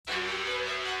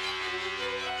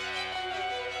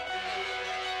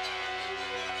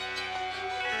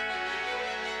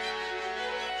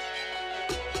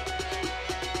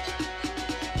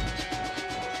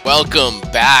Welcome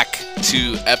back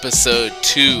to episode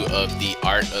 2 of the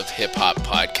Art of Hip Hop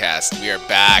podcast. We are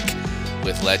back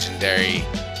with legendary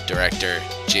director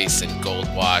Jason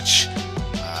Goldwatch.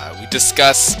 We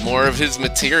discuss more of his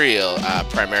material,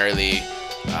 primarily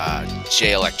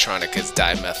J Electronica's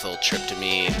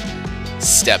Dimethyltryptamine,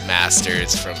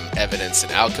 Stepmasters from Evidence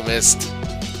and Alchemist,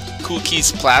 Kool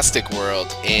Keith's Plastic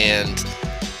World, and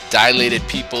Dilated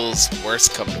People's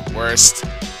Worst Come to Worst.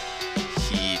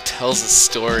 He tells a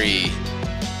story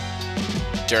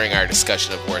during our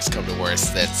discussion of Worst Come to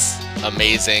Worst that's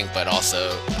amazing, but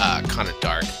also kind of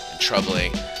dark and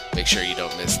troubling. Make sure you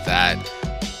don't miss that.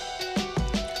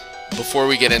 Before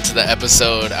we get into the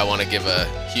episode, I want to give a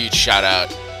huge shout out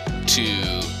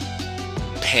to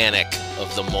Panic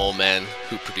of the Mole Men,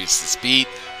 who produced this beat.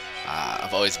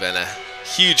 I've always been a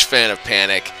huge fan of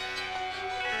Panic,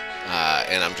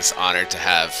 and I'm just honored to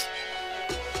have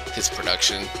his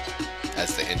production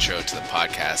as the intro to the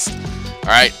podcast.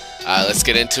 All right, let's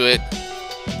get into it.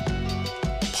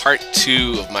 Part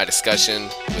 2 of my discussion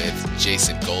with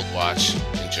Jason Goldwatch.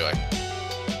 Enjoy.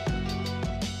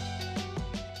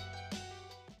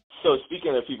 So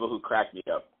speaking of people who crack me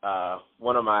up,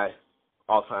 one of my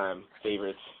all-time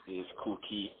favorites is Kool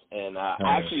Keith, and I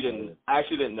actually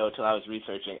didn't know till I was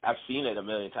researching. I've seen it a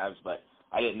million times, but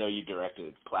I didn't know you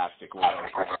directed Plastic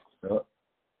World.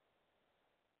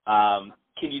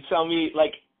 Can you tell me,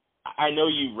 like, I know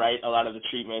you write a lot of the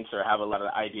treatments or have a lot of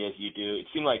the ideas you do. It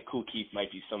seemed like Kool Keith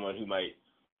might be someone who might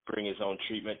bring his own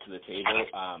treatment to the table.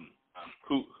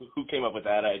 Who came up with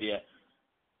that idea?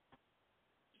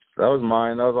 That was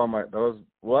mine.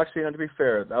 Well, actually, to be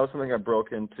fair, that was something I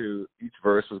broke into. Each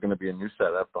verse was going to be a new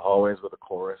setup. The hallways with a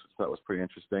chorus, which I thought was pretty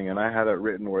interesting. And I had it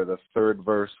written where the third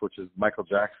verse, which is Michael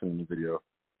Jackson in the video,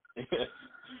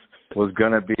 was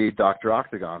going to be Dr.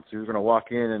 Octagon. So he was going to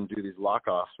walk in and do these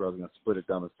lock-offs where I was going to split it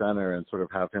down the center and sort of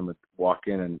have him walk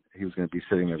in, and he was going to be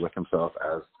sitting there with himself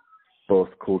as both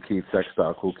Kool Keith,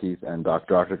 Sextile Kool Keith, and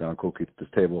Dr. Octagon Kool Keith at this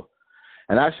table.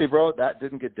 And actually, bro, that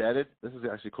didn't get deaded. This is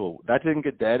actually cool. That didn't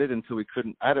get deaded until I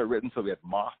had it written so we had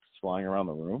moths flying around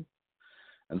the room.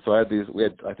 And so we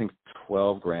had, I think,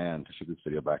 $12,000 to shoot this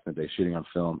video back in the day, shooting on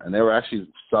film. And they were actually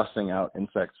sussing out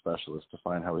insect specialists to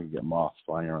find how we could get moths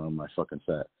flying around my fucking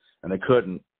set. And they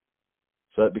couldn't.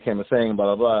 So it became a saying, blah,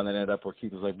 blah, blah. And then it ended up where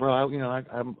Keith was like, bro, I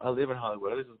live in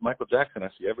Hollywood. This is Michael Jackson. I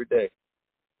see every day.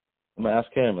 I'm going to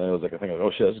ask him. And I was like,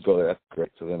 oh, shit, let's go there. That's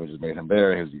great. So then we just made him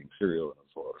there. He was eating cereal. And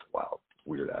it was a wild,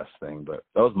 weird-ass thing. But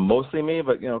that was mostly me.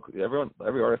 But,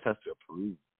 every artist has to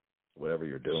approve whatever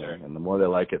you're doing. Sure. And the more they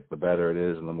like it, the better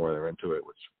it is, and the more they're into it,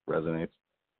 which resonates.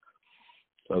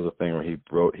 That was the thing where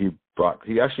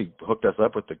he actually hooked us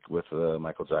up with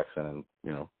Michael Jackson,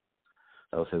 and,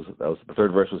 that was the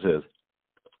third verse was his.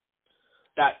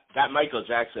 That Michael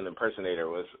Jackson impersonator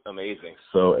was amazing.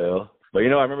 So ill. But, I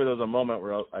remember there was a moment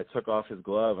where I took off his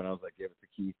glove and I was like, gave it to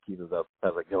Keith. Keith was up. I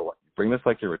was like, bring this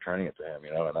like you're returning it to him,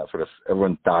 and that sort of,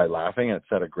 everyone died laughing, and it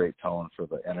set a great tone for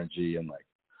the energy, and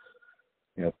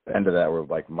the end of that where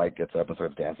like Mike gets up and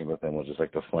starts dancing with him was just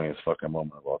like the funniest fucking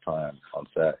moment of all time on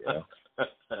set,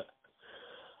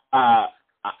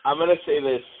 I'm going to say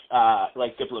this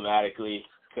like diplomatically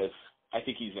because I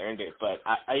think he's earned it, but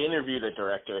I interviewed a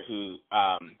director who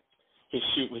his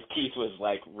shoot with Keith was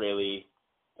like really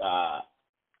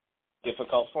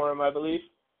difficult for him, I believe.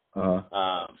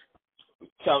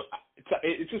 So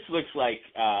it just looks like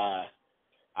I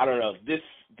don't know, this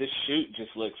shoot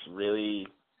just looks really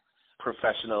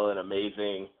professional and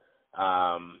amazing.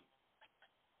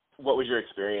 What was your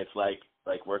experience like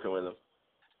working with him?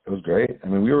 It was great. I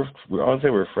mean, I wouldn't say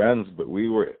we were friends, but we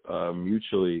were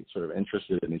mutually sort of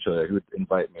interested in each other. He would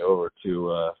invite me over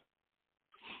to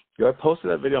I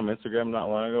posted that video on Instagram not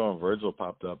long ago, and Virgil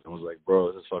popped up and was like,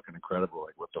 bro, this is fucking incredible.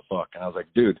 Like, what the fuck? And I was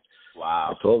like, dude.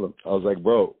 Wow. I told him. I was like,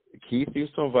 bro, Keith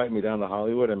used to invite me down to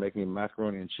Hollywood and make me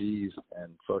macaroni and cheese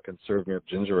and fucking serve me up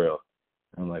ginger ale.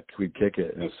 And like, we'd kick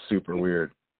it, and it was super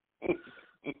weird.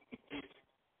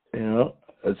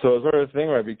 And so it was sort of a thing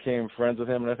where I became friends with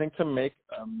him. And I think to make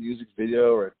a music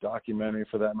video or a documentary,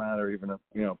 for that matter, or even a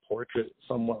portrait,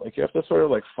 somewhat, like, you have to sort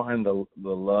of like find the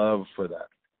love for that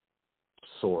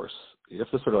source. You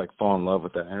have to sort of like fall in love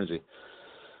with that energy.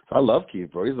 I love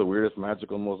Keith, bro. He's the weirdest,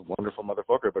 magical, most wonderful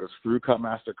motherfucker. But it's through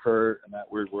Cutmaster Kurt and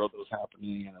that weird world that was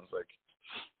happening, and I was like,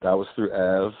 that was through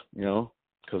Ev,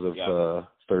 because of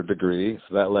Third Degree.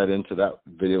 So that led into that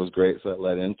video was great. So that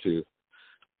led into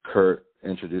Kurt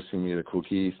introducing me to Kool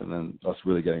Keith, and then us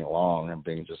really getting along and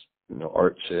being just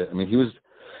art shit. I mean, he used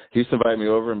to invite me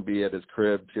over and be at his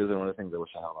crib. He was one of the things I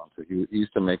wish I held on to. He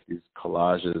used to make these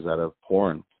collages out of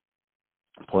porn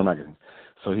magazines.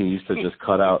 So he used to just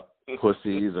cut out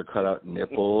pussies or cut out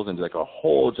nipples and do like a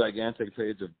whole gigantic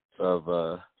page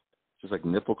of just like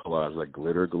nipple collage, like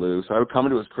glitter glue. So I would come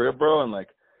into his crib, bro, and like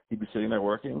he'd be sitting there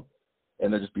working,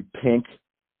 and there'd just be pink,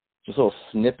 just little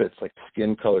snippets, like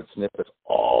skin-colored snippets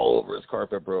all over his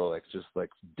carpet, bro. Like just like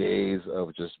days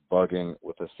of just bugging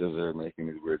with a scissor, making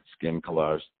these weird skin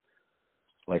collages.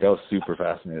 Like I was super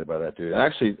fascinated by that dude. And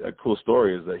actually, a cool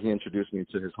story is that he introduced me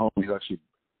to his home. He's actually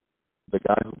the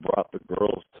guy who brought the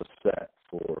girls to set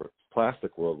for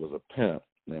Plastic World was a pimp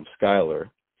named Skylar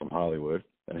from Hollywood,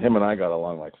 and him and I got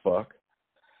along like fuck.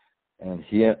 And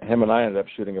him and I ended up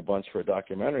shooting a bunch for a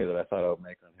documentary that I thought I would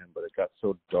make on him, but it got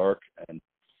so dark and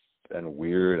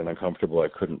weird and uncomfortable I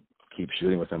couldn't keep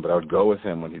shooting with him. But I would go with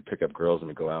him when he'd pick up girls and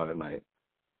we'd go out at night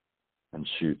and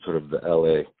shoot sort of the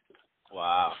LA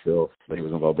filth that he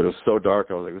was involved. But it was so dark,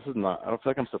 I was like, this is not, I don't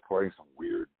feel like I'm supporting some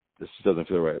weird, this just doesn't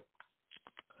feel right.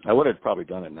 I would have probably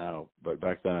done it now, but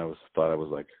back then I thought I was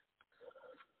like,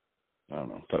 I don't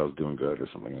know, thought I was doing good or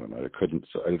something. I don't know.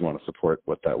 I didn't want to support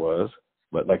what that was.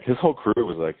 But like his whole crew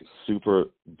was like super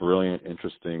brilliant,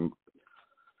 interesting,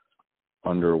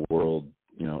 underworld,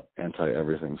 you know,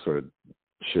 anti-everything sort of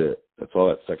shit. That's all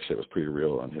that sex shit was pretty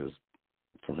real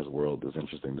from his world. It was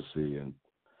interesting to see and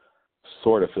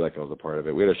sort of feel like I was a part of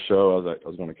it. We had a show. I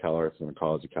was going to Cal Arts in the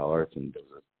College of Cal Arts, and there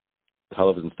was a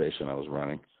television station I was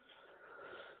running.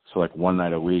 So like one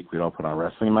night a week, we'd all put on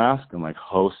wrestling masks and like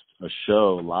host a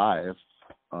show live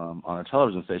on a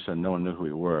television station. And no one knew who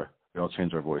we were. We all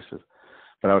changed our voices.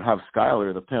 But I would have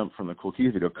Skylar, the pimp from the Cool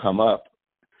Keys video, come up.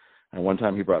 And one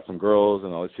time he brought some girls,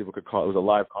 and all these people could call. It was a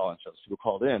live call-in show. So people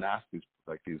called in, asked these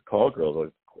call girls,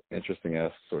 like interesting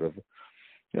ass sort of,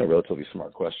 you know, relatively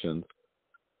smart questions.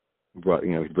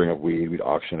 We'd bring up weed, we'd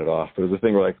auction it off. But it was a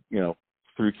thing where, like, you know,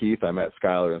 through Keith, I met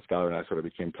Skylar, and Skylar and I sort of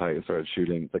became tight and started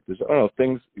shooting. It's like there's, I don't know,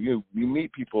 things you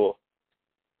meet people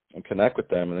and connect with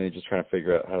them, and then you just try to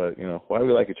figure out how to, you know, why do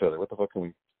we like each other? What the fuck can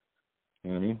we,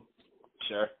 you know what I mean?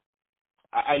 Sure.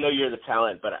 I know you're the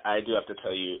talent, but I do have to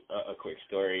tell you a quick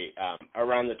story.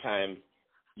 Around the time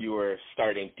you were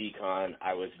starting Decon,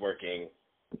 I was working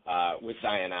with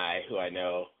Zion I, who I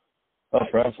know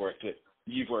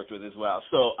you've worked with as well.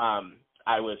 So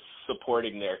I was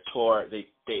supporting their tour.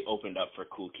 They opened up for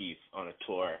Cool Keith on a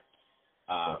tour.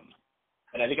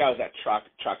 And I think I was at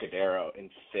Trocadero in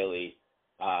Philly.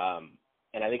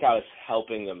 And I think I was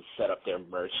helping them set up their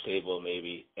merch table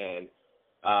maybe. And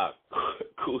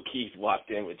Cool Keith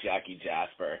walked in with Jackie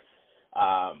Jasper,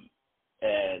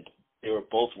 and they were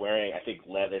both wearing, I think,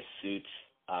 leather suits,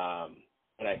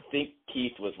 and I think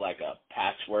Keith was like a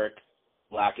patchwork,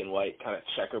 black and white kind of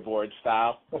checkerboard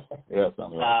style. Yeah,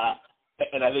 sounds right.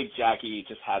 And I think Jackie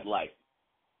just had like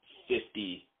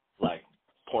 50 like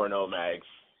porno mags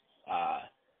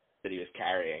that he was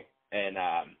carrying, and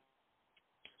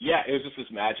yeah, it was just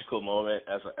this magical moment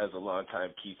as a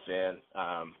longtime Keith fan.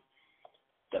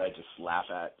 That I just laugh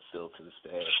at still to this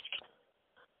day.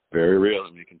 Very real,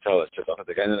 and you can tell it's just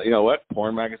authentic. And you know what?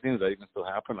 Porn magazines, that even still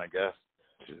happen, I guess.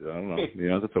 I don't know. You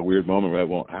know, that's a weird moment where it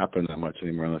won't happen that much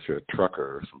anymore unless you're a trucker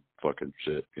or some fucking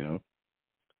shit, you know?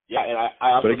 Yeah, and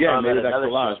I also But again, maybe that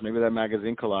collage, maybe that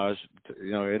magazine collage,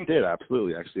 you know, it did,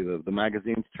 absolutely. Actually, the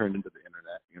magazines turned into the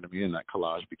internet, you know what I mean? And that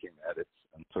collage became edits,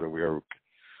 and sort of we were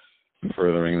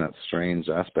furthering that strange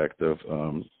aspect of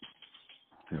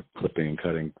you know, clipping and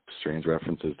cutting strange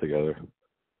references together.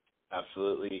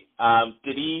 Absolutely.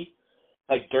 Did he,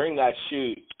 like, during that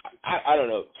shoot, I don't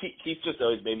know, Keith just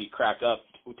always made me crack up.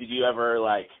 Did you ever,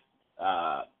 like,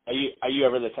 are you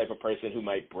ever the type of person who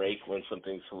might break when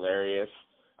something's hilarious?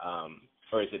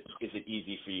 Or is it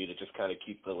easy for you to just kind of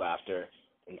keep the laughter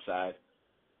inside?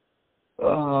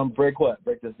 Break what?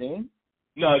 Break the scene?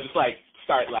 No, just, like,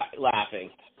 start laughing.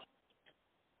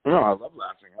 No, I love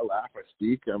laughing. I laugh. I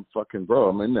speak. I'm fucking bro.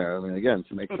 I'm in there. I mean, again,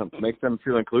 to make them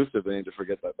feel inclusive, they need to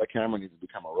forget that camera needs to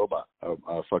become a robot,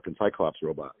 a fucking Cyclops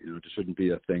robot. You know, it just shouldn't be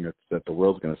a thing that the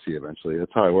world's going to see eventually.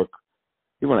 That's how I work.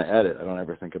 Even when I edit, I don't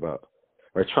ever think about,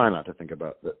 or I try not to think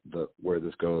about the where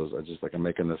this goes. I just like, I'm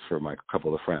making this for my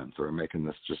couple of friends, or I'm making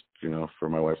this just, you know, for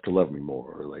my wife to love me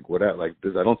more, or like whatever. Like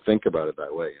this, I don't think about it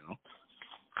that way. You know.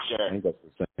 Sure. I think that's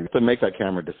the same. To make that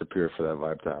camera disappear for that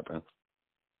vibe to happen.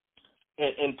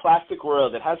 In Plastic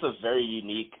World, it has a very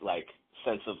unique like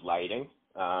sense of lighting.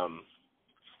 I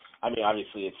mean,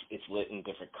 obviously it's lit in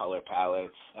different color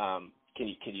palettes. Can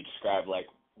you describe like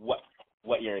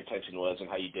what your intention was and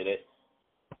how you did it?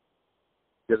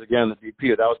 Because again, the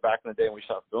DP, that was back in the day when we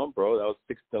shot film, bro. That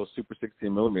was super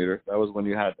 16 millimeter. That was when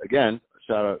you had, again,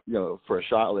 shout out, you know, for a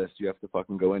shot list, you have to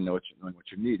fucking go in knowing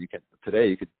what you need. Today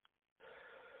you could.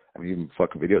 I mean, even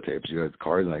fucking videotapes. You had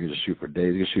cars, and I could just shoot for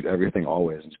days. You could shoot everything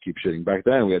always and just keep shooting. Back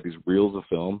then, we had these reels of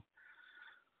film,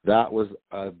 that was,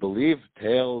 I believe,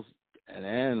 tails and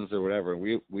ends or whatever.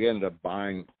 We ended up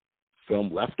buying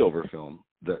leftover film,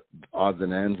 the odds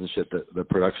and ends and shit that the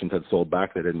productions had sold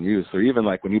back they didn't use. So even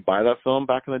like when you buy that film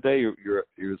back in the day,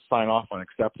 you sign off on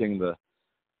accepting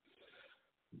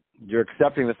you're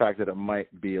accepting the fact that it might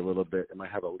be a little bit, it might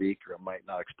have a leak or it might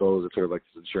not expose. It's sort of like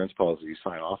this insurance policy you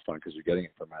sign off on because you're getting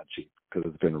it for mad cheap because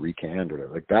it's been recanned or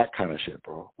whatever. Like that kind of shit,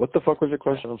 bro. What the fuck was your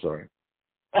question? I'm sorry.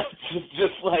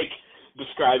 Just like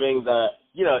describing the,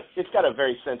 it's got a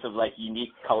very sense of like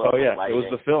unique color. Oh yeah, lighting. it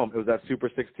was the film. It was that Super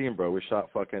 16, bro. We shot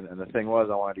fucking, and the thing was,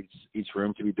 I wanted each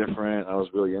room to be different. I was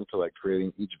really into like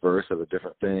creating each verse of a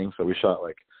different thing. So we shot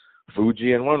like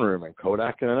Fuji in one room and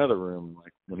Kodak in another room.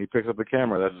 Like when he picks up the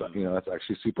camera, that's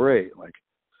actually Super 8. Like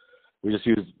we just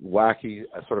used wacky,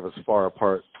 sort of as far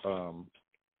apart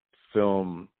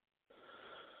films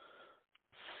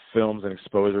and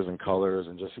exposures and colors,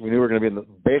 and just we knew we were going to be in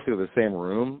basically the same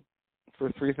room for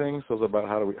three things. So it was about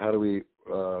how do we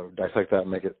dissect that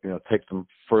and make it, take them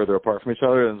further apart from each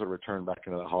other and sort of return back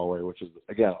into the hallway, which is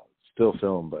again still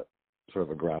film, but sort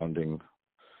of a grounding,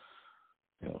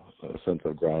 a sense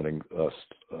of grounding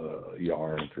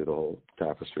yarn through the whole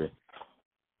tapestry.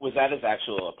 Was that his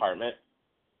actual apartment?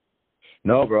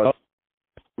 No, bro.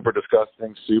 Super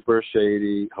disgusting, super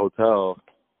shady hotel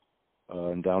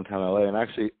in downtown LA. And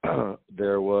actually,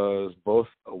 there was both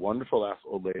a wonderful ass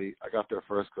old lady. I got there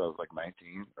first because I was like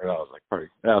 19. Or I was probably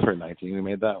 19. We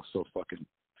made that. I was so fucking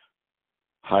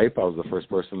hype. I was the first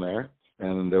person there.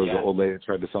 And there was an old lady that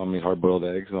tried to sell me hard-boiled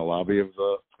eggs in the lobby of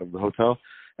the hotel.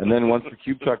 And then once the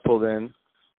cube truck pulled in,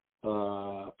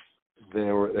 they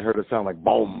heard it sound like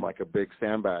boom, like a big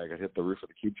sandbag had hit the roof of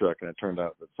the cube truck, and it turned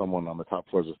out that someone on the top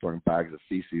floors was throwing bags of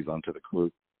feces onto the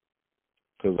roof.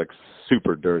 It was like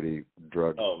super dirty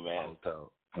drug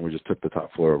hotel, and we just took the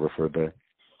top floor over for a day.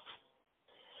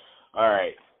 All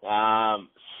right.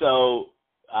 So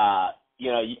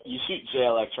you shoot J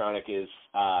Electronic is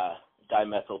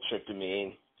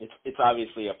dimethyltryptamine. It's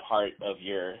obviously a part of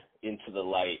your Into the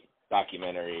Light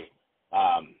documentary.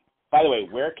 By the way,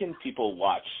 where can people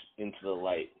watch Into the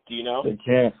Light? Do you know? They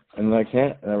can't, and I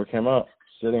can't. It never came out.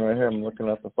 Sitting right here, I'm looking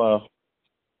at the file.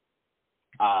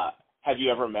 Have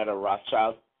you ever met a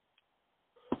Rothschild?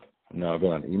 No, I've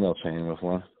been on an email chain with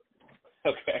one.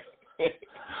 Okay.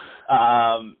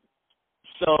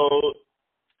 So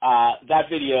that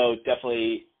video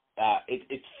definitely,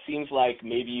 it seems like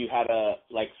maybe you had a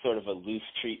sort of a loose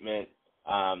treatment.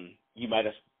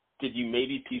 Did you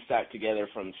maybe piece that together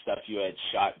from stuff you had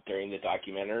shot during the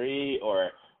documentary, or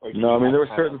no? I mean, there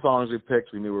were certain songs we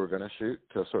picked we knew we were going to shoot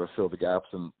to sort of fill the gaps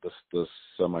in the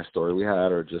semi-story we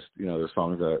had, or just, the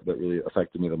songs that really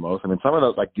affected me the most. I mean, some of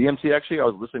those, like DMT, actually, I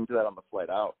was listening to that on the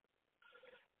flight out.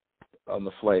 On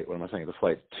the flight, what am I saying? The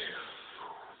flight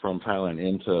from Thailand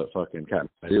into fucking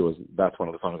Kathmandu that's one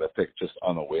of the songs I picked just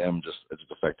on the whim. It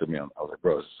just affected me. I was like,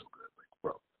 bro, this is so good, like,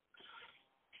 bro.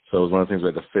 So it was one of the things we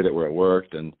had to fit it where it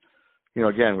worked, and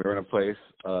again, we were in a place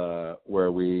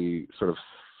where we sort of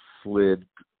slid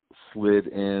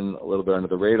in a little bit under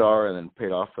the radar and then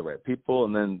paid off the right people.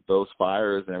 And then those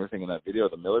fires and everything in that video,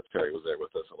 the military was there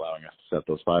with us, allowing us to set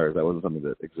those fires. That wasn't something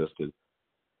that existed.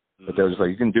 But they were just like,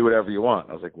 you can do whatever you want.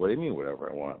 I was like, what do you mean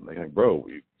whatever I want? And they're like, bro,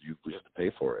 we have to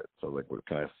pay for it. So like,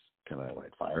 can I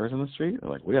light fires in the street? They're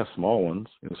like, we have small ones.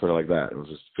 It was sort of like that. It was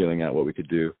just feeling out what we could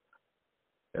do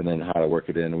and then how to work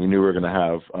it in. And we knew we were going to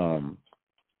have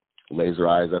laser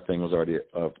eyes. That thing was already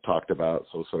talked about.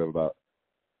 So it was sort of about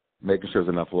making sure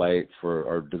there's enough light for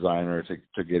our designer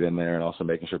to get in there, and also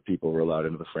making sure people were allowed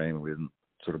into the frame and we didn't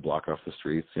sort of block off the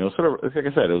streets. Sort of like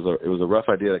I said, it was a rough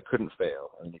idea that couldn't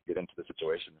fail. And you get into the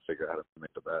situation and figure out how to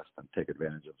make the best and take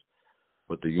advantage of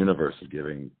what the universe is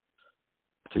giving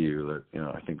to you that,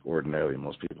 I think ordinarily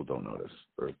most people don't notice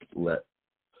or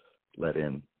let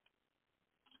in.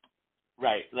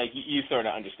 Right. Like you sort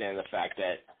of understand the fact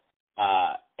that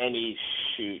any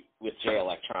shoot with J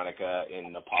Electronica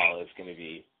in Nepal is going to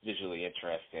be visually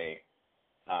interesting.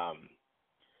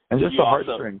 And just the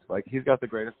heartstrings. Like, he's got the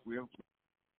greatest. We were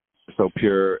so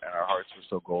pure, and our hearts were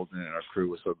so golden, and our crew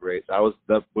was so great.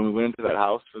 When we went into that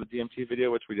house for the DMT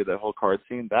video, which we did that whole card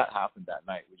scene, that happened that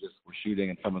night. We just were shooting,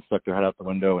 and someone stuck their head out the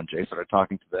window, and Jay started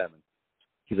talking to them. And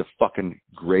he's a fucking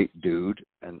great dude,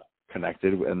 and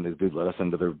connected, and the dude let us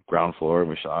into the ground floor, and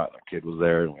we shot, and our kid was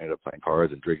there, and we ended up playing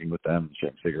cards and drinking with them and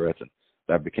sharing cigarettes, and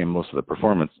that became most of the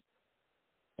performance.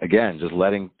 Again, just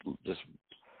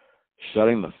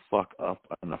shutting the fuck up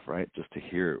enough, right, just to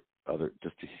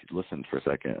listen for a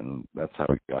second, and that's how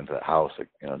we got into that house, like,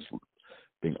 just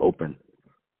being open,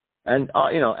 and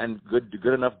and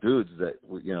good enough dudes that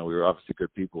we were obviously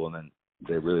good people, and then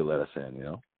they really let us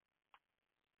in,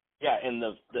 Yeah, and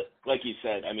the like you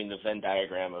said, I mean, the Venn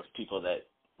diagram of people that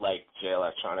like Jay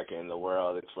Electronica in the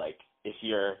world, it's like if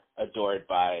you're adored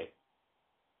by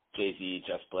Jay-Z,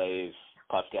 Just Blaze,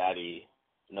 Puff Daddy,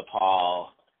 Nepal,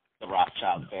 the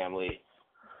Rothschild family.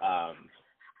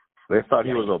 They thought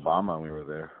he was Obama when we were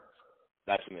there.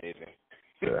 That's amazing.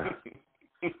 Yeah.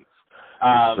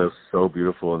 So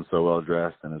beautiful and so well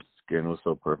dressed, and his skin was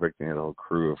so perfect, and he had a whole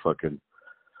crew of fucking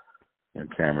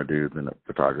camera dudes and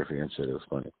photography and shit. It was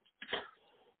funny.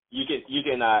 You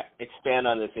can expand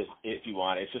on this if you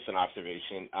want. It's just an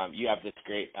observation. You have this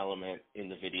great element in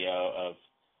the video of,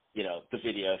 the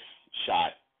video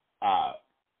shot.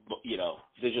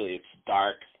 Visually it's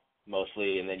dark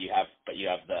mostly, and then you have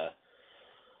the,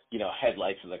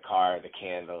 headlights of the car, the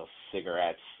candles,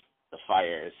 cigarettes, the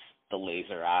fires, the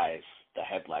laser eyes, the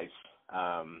headlights.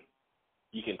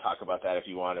 You can talk about that if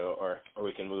you want to, or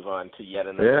we can move on to yet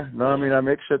another. Yeah, no, I mean, I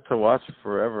make shit to watch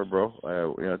forever, bro.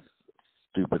 It's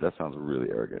stupid. That sounds really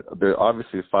arrogant. There's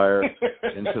obviously fire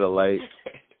into the light,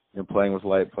 him playing with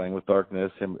light, playing with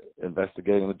darkness, him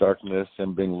investigating the darkness,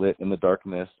 him being lit in the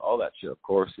darkness, all that shit. Of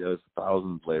course, there's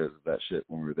thousands of layers of that shit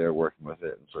when we were there working with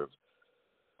it and sort of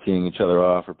teeing each other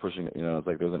off or pushing it. It's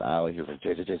like there's an alley. He was like,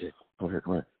 Jay, come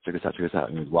here, check this out.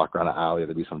 And we'd walk around an alley.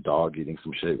 There'd be some dog eating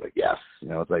some shit. Like, yes,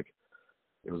 it's like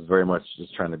it was very much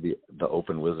just trying to be the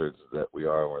open wizards that we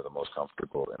are. We're the most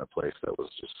comfortable in a place that was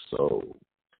just so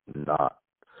not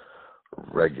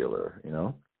regular,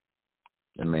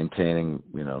 and maintaining,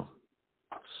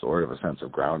 sort of a sense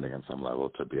of grounding on some level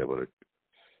to be able to.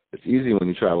 It's easy when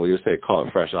you travel. You say, call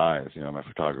it fresh eyes. My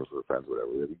photographers or friends,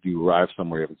 whatever. If you arrive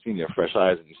somewhere you haven't seen, you have fresh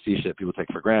eyes and you see shit people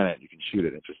take for granted. You can shoot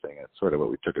it interesting. It's sort of what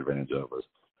we took advantage of, was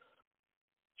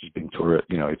just being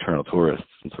eternal tourists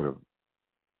and sort of,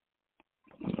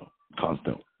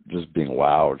 constant, just being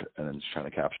wowed and then just trying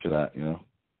to capture that,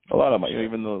 A lot of my,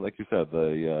 even though, like you said,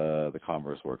 the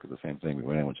Converse work is the same thing. We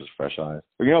went in with just fresh eyes.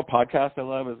 But, podcast I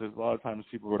love is there's a lot of times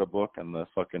people wrote a book and the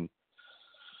fucking,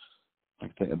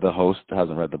 the host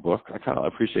hasn't read the book. I kind of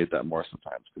appreciate that more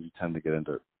sometimes because you tend to get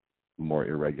into more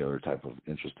irregular type of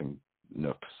interesting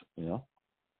nooks, Yeah,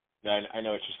 I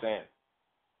know what you're saying.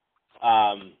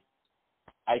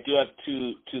 I do have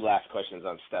two last questions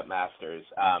on Step Masters.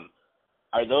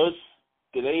 Are those,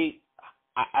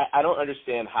 I don't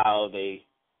understand how they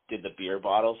did the beer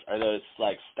bottles. Are those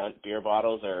like stunt beer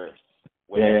bottles or?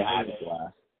 Yeah,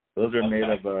 glass. Those are made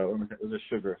of, those are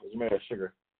sugar. Those are made of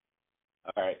sugar.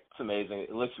 All right, it's amazing.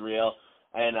 It looks real.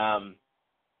 And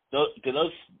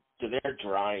do their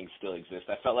drawings still exist?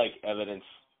 I felt like evidence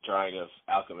drawing of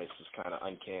Alchemist was kind of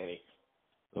uncanny.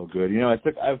 So good. I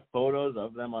have photos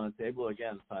of them on the table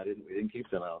again. So we didn't keep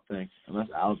them, I don't think, unless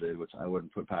Al did, which I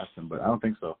wouldn't put past him, but I don't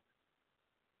think so.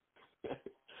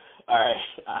 All right,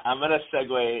 I'm gonna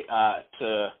segue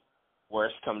to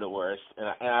worst come to worst,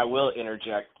 and I will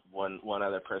interject one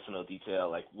other personal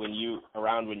detail. Like when you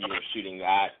were shooting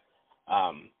that,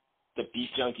 the Beat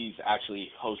Junkies actually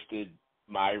hosted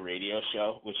my radio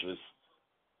show, which was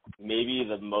maybe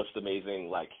the most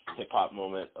amazing hip hop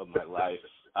moment of my life.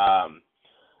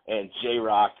 And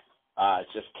J-Rock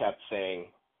just kept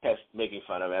making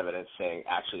fun of Evidence, saying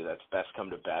actually that's best come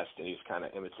to best, and he's kind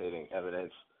of imitating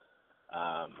Evidence.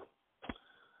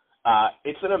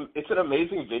 It's an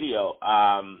amazing video.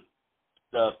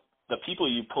 The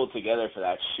people you pulled together for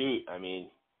that shoot, I mean,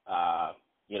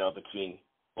 between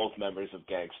both members of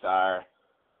Gang Starr,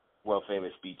 world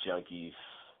famous Beat Junkies,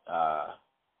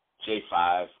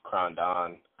 J5, Cron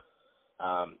Don,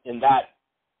 and that,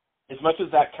 as much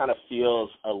as that kind of feels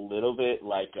a little bit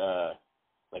like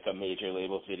a major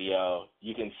label video,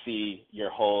 you can see your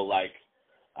whole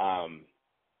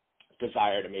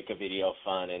desire to make a video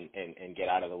fun and get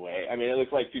out of the way. I mean, it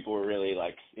looks like people were really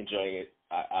enjoying it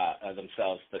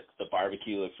themselves. The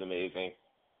barbecue looks amazing.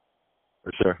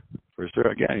 For sure.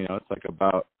 Again, it's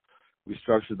about, we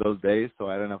structured those days, so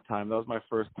I had enough time. That was my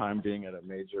first time being at a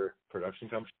major production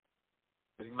company.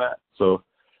 So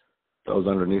that was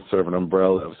underneath sort of an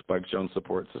umbrella of Spike Jonze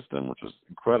support system, which was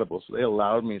incredible. So they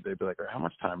allowed me, they'd be like, how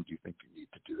much time do you think you need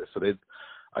to do this? So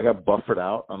I got buffered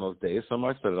out on those days so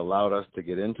much that it allowed us to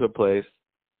get into a place,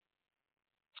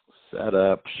 set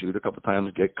up, shoot a couple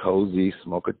times, get cozy,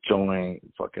 smoke a joint,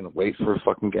 fucking wait for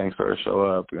fucking Gang Starr to show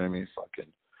up. You know what I mean?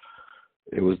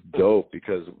 It was dope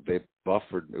because they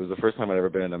buffered. It was the first time I'd ever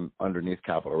been underneath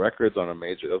Capitol Records on a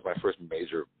major. That was my first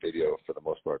major video for the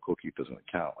most part. Cool Keith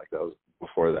doesn't count. That was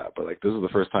before that. But this was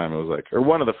the first time it was or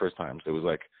one of the first times. It was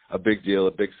a big deal,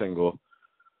 a big single,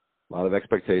 a lot of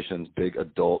expectations, big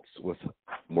adults with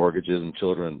mortgages and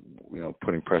children,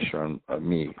 putting pressure on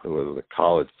me. It was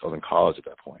college. I was in college at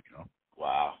that point,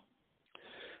 Wow.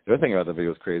 The other thing about the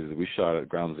video was crazy is we shot at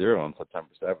Ground Zero on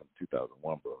September 7th,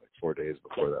 2001, bro, like 4 days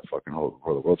before before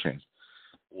the world changed.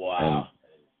 Wow.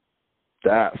 And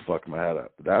that fucked my head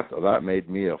up. That made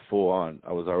me a full-on,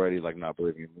 I was already, like, not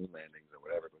believing in moon landings or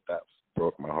whatever, but that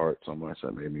broke my heart so much.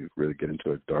 That made me really get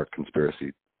into a dark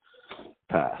conspiracy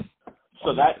path.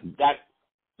 So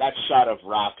that shot of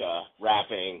Rocca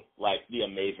rapping, like, the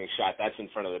amazing shot, that's in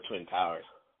front of the Twin Towers.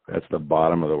 That's the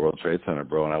bottom of the World Trade Center,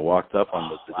 bro. And I walked up on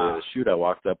the day of the shoot. I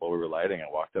walked up while we were lighting. I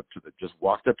walked up to the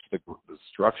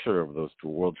structure of those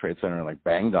World Trade Center and like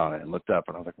banged on it and looked up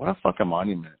and I was like, what a fucking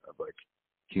monument of like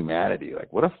humanity.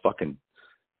 Like what a fucking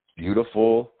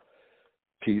beautiful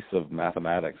piece of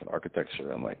mathematics and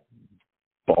architecture and like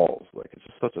balls. Like it's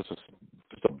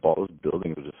just a ball. Those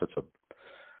buildings are just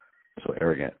so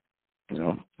arrogant, you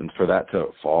know. And for that to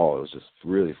fall, it was just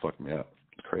really fucked me up.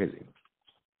 It's crazy.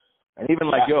 And even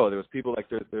like, there was people like,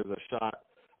 there's a shot,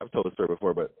 I've told the story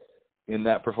before, but in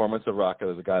that performance of Rocca,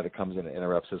 there's a guy that comes in and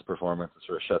interrupts his performance and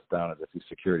sort of shuts down, as if he's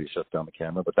security, shuts down the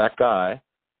camera. But that guy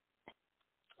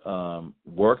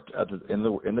worked in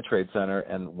the Trade Center,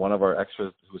 and one of our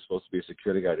extras who was supposed to be a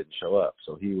security guy didn't show up.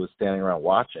 So he was standing around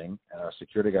watching, and our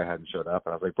security guy hadn't showed up.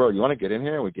 And I was like, bro, you want to get in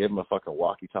here? And we gave him a fucking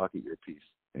walkie-talkie earpiece.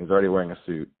 And he was already wearing a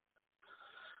suit.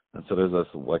 And so there's this,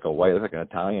 like a white, like an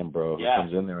Italian bro who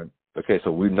comes in there and, okay,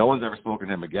 so no one's ever spoken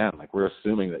to him again. Like, we're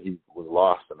assuming that he was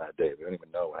lost on that day. We don't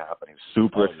even know what happened. He was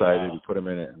super excited. No. We put him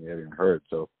in it, and we haven't even heard.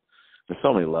 So there's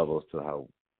so many levels to how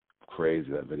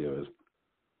crazy that video is.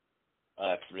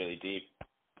 That's really deep.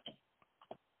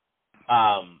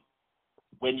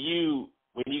 When you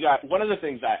got, one of the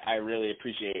things that I really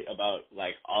appreciate about,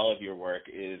 like, all of your work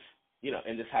is, you know,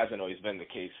 and this hasn't always been the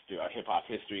case throughout hip-hop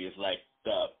history, is, like,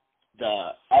 the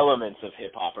elements of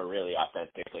hip hop are really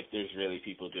authentic. Like there's really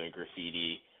people doing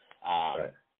graffiti,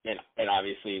 and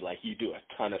obviously like you do a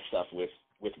ton of stuff with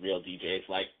real DJs,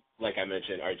 like I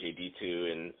mentioned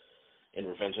RJD2 and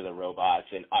Revenge of the Robots,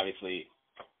 and obviously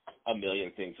a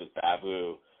million things with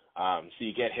Babu. So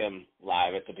you get him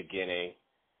live at the beginning,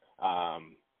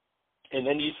 and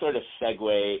then you sort of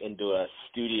segue into a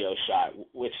studio shot,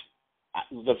 which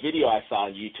the video I saw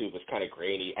on YouTube was kind of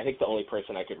grainy. I think the only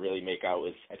person I could really make out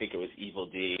was, I think it was Evil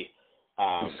D.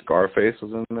 Scarface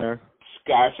was in there?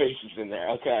 Scarface is in there,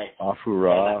 okay.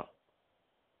 Afura.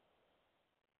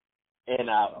 And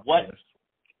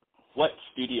what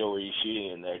studio were you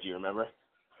shooting in there? Do you remember?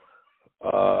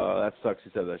 That sucks.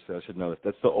 You said that. I should know this.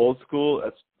 That's the old school.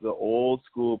 That's the old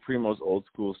school, Primo's old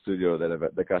school studio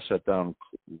that got shut down,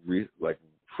 like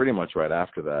pretty much right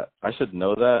after that. I should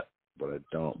know that, but I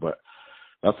don't. But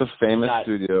that's a famous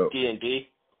studio. D&D?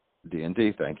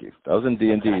 D&D, thank you. That was in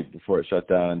D&D before it shut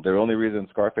down. And the only reason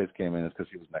Scarface came in is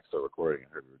because he was next door recording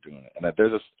and heard we were doing it. And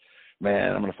there's this,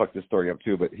 man, I'm going to fuck this story up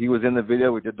too, but he was in the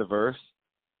video. We did the verse,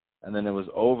 and then it was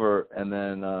over. And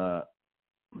then,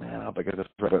 man, I hope I get this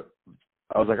right.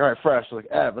 I was like, all right, Fresh. I was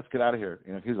like, Ev, let's get out of here.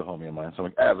 You know, he's a homie of mine. So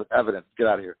I'm like, Evidence, get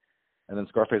out of here. And then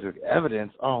Scarface was like,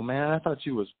 Evidence? Oh, man, I thought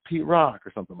you was Pete Rock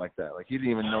or something like that. Like, he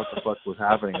didn't even know what the fuck was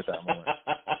happening at that moment.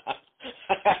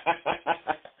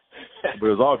 But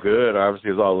it was all good.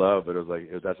 Obviously, it was all love. But it was like,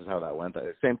 that's just how that went.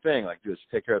 Same thing. Like, dude,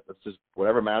 take care of, let's just,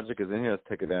 whatever magic is in here, let's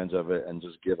take advantage of it and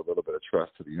just give a little bit of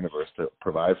trust to the universe to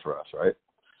provide for us, right?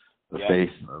 The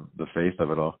faith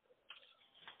of it all.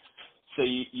 So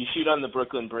you shoot on the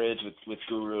Brooklyn Bridge with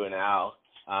Guru and Al,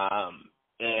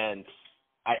 and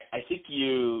I think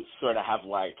you sort of have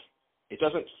like, it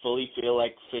doesn't fully feel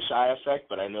like fisheye effect,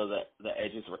 but I know that the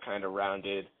edges were kind of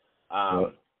rounded.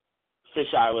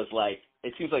 Fisheye was like,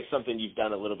 it seems like something you've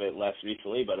done a little bit less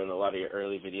recently, but in a lot of your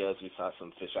early videos we saw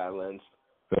some fisheye lens.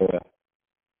 Yeah.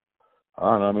 I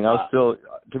don't know. I mean, I was still,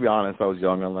 to be honest, I was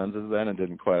young on lenses then and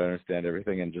didn't quite understand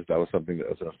everything, and just that was something that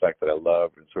was an effect that I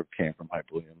loved and sort of came from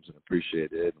Hype Williams and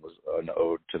appreciated and was an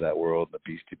ode to that world, the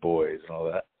Beastie Boys and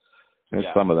all that. And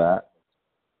some of that.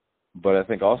 But I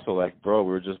think also, like, bro,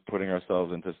 we were just putting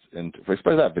ourselves into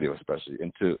especially that video,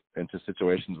 into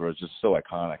situations where it's just so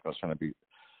iconic. I was trying to be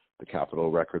the Capitol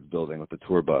Records building with the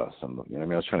tour bus, and you know what I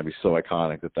mean, I was trying to be so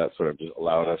iconic that sort of just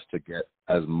allowed us to get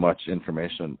as much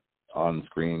information on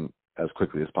screen as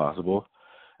quickly as possible.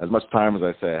 As much time as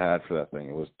I say I had for that thing,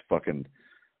 it was fucking,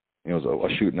 you know, it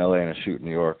was a shoot in LA and a shoot in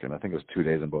New York, and I think it was 2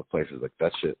 days in both places. Like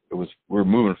that shit, we were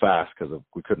moving fast because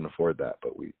we couldn't afford that,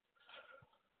 but you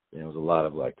know, it was a lot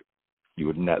of like,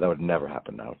 that would never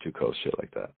happen now, two coast shit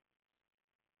like that.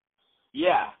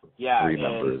 Yeah. Three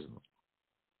numbers.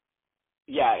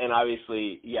 Yeah, and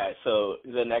obviously, so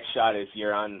the next shot is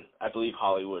you're on, I believe,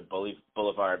 Hollywood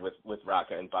Boulevard with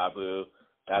Rocca and Babu.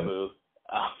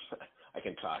 I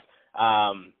can talk.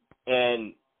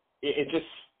 And it just,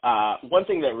 one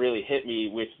thing that really hit me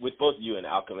with both you and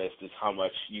Alchemist is how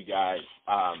much you guys,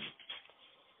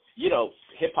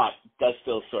 hip hop does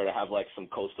still sort of have like some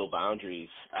coastal boundaries,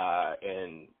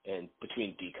 in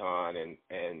between Decon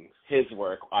and his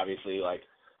work, obviously, like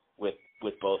with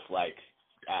both like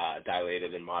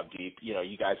Dilated and Mobb Deep.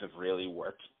 You guys have really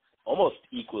worked almost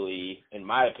equally, in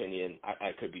my opinion.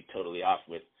 I could be totally off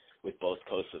with both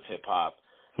coasts of hip hop.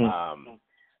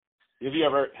 Have you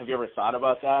ever thought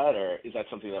about that, or is that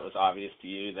something that was obvious to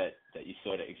you that you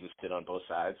sort of existed on both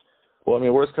sides? Well, I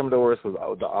mean, worst come to worst was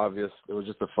the obvious. It was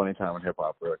just a funny time in hip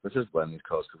hop. We're like, let's just blend these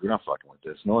coasts because we're not fucking with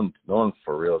this. No one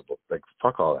for real is like,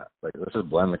 fuck all that. Like, let's just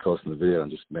blend the coast in the video and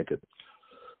just make it.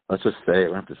 Let's just say it.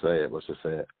 We don't have to say it. Let's just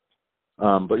say it.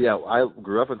 But yeah, I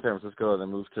grew up in San Francisco and then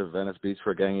moved to Venice Beach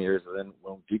for a gang of years. And then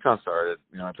when Decon started,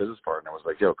 my business partner was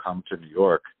like, yo, come to New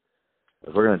York.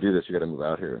 If we're going to do this, you got to move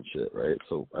out here and shit, right?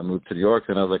 So I moved to New York,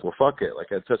 and I was like, well, fuck it. Like,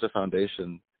 I had such a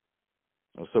foundation.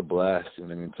 I was so blessed,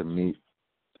 to meet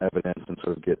Evidence and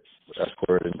sort of get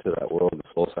escorted into that world with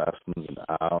Soul Assassins and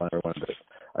Al and everyone. But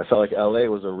I felt like L.A.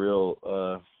 was a real,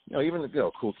 even,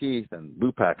 Kool Keith and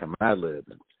Lupac and Madlib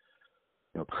and,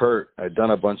 Kurt. I'd done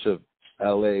a bunch of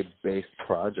L.A.-based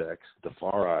projects,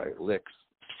 Defari, Licks.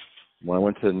 When I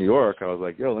went to New York, I was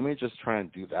like, yo, let me just try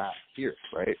and do that here,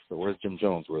 right? So where's Jim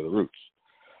Jones? Where are the roots?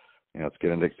 Let's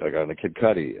get into, I got into Kid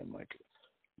Cudi, and like,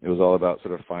 it was all about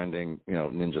sort of finding,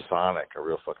 Ninja Sonic, a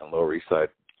real fucking Lower East Side,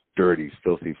 dirty,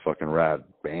 filthy, fucking rad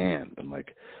band, and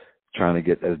like trying to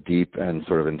get as deep and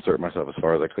sort of insert myself as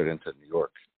far as I could into New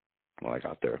York when I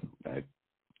got there. For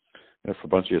a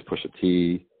bunch of years, Pusha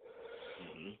T.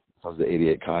 I was the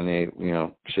 '88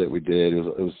 Kanye, shit we did. It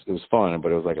was fun,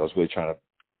 but it was like I was really trying to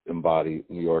embody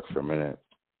New York for a minute,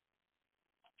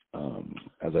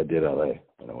 as I did LA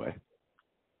in a way.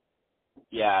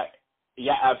 Yeah,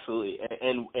 absolutely.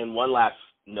 And one last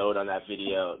note on that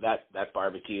video, that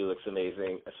barbecue looks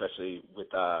amazing, especially with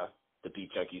the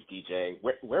Beat Junkies DJing.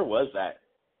 Where was that?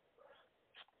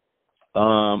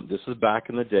 This was back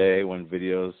in the day when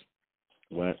videos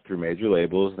went through major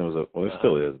labels, and it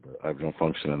still is, but I don't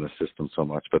function in the system so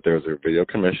much. But there was a video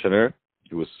commissioner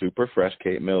who was super fresh.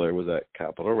 Kate Miller was at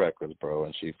Capitol Records, bro,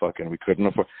 and we couldn't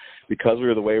afford, because we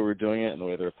were the way we were doing it and the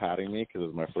way they were patting me, because it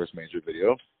was my first major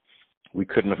video, we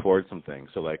couldn't afford some things.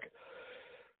 So like,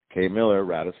 Kate Miller,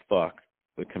 rad as fuck,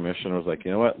 the commissioner was like,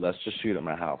 you know what, let's just shoot at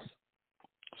my house.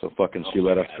 So fucking she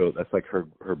let us go. That's like her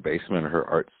basement or her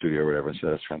art studio or whatever, and she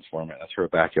let us transform it. That's her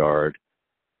backyard.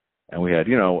 And we had,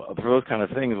 for those kind of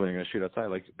things, when you're going to shoot outside,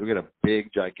 like, we get a big,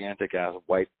 gigantic ass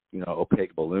white,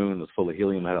 opaque balloon that's full of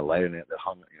helium that had a light in it that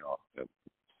hung,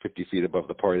 50 feet above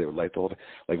the party that would light the whole thing.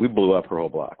 Like, we blew up her whole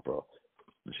block, bro.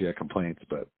 And she had complaints,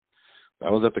 but I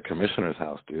was at the commissioner's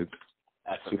house, dude.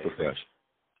 That's super amazing. fresh.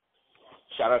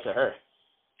 Shout out to her.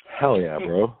 Hell yeah,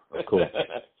 bro. That's cool.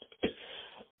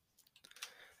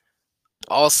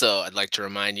 Also, I'd like to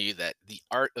remind you that the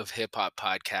Art of Hip Hop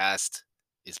podcast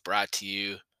is brought to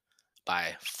you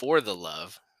by For the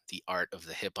Love, the Art of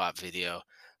the Hip Hop Video.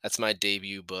 That's my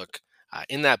debut book.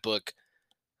 In that book,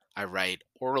 I write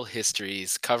oral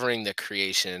histories covering the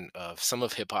creation of some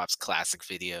of hip hop's classic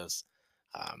videos.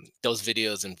 Those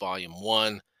videos in volume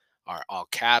 1 are All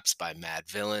Caps by Mad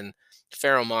Villain,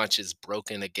 Pharaoh Monch's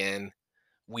Broken Again,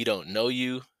 We Don't Know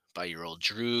You by Your Old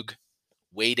Droog,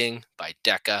 Waiting by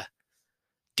Decca,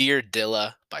 Dear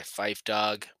Dilla by Phife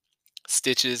Dawg,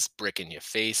 Stitches, Brick in Your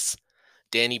Face,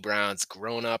 Danny Brown's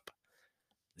Grown Up,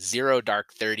 Zero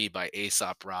Dark 30 by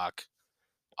Aesop Rock,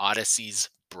 Odyssey's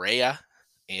Brea,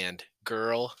 and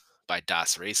Girl by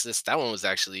Das Racist. That one was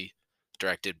actually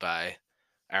directed by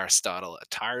Aristotle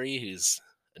Atari, who's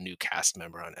a new cast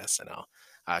member on SNL.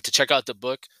 To check out the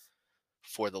book,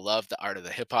 For the Love, the Art of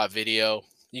the Hip Hop Video,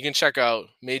 you can check out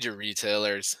major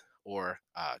retailers or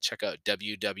check out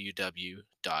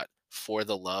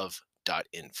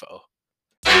www.forthelove.info.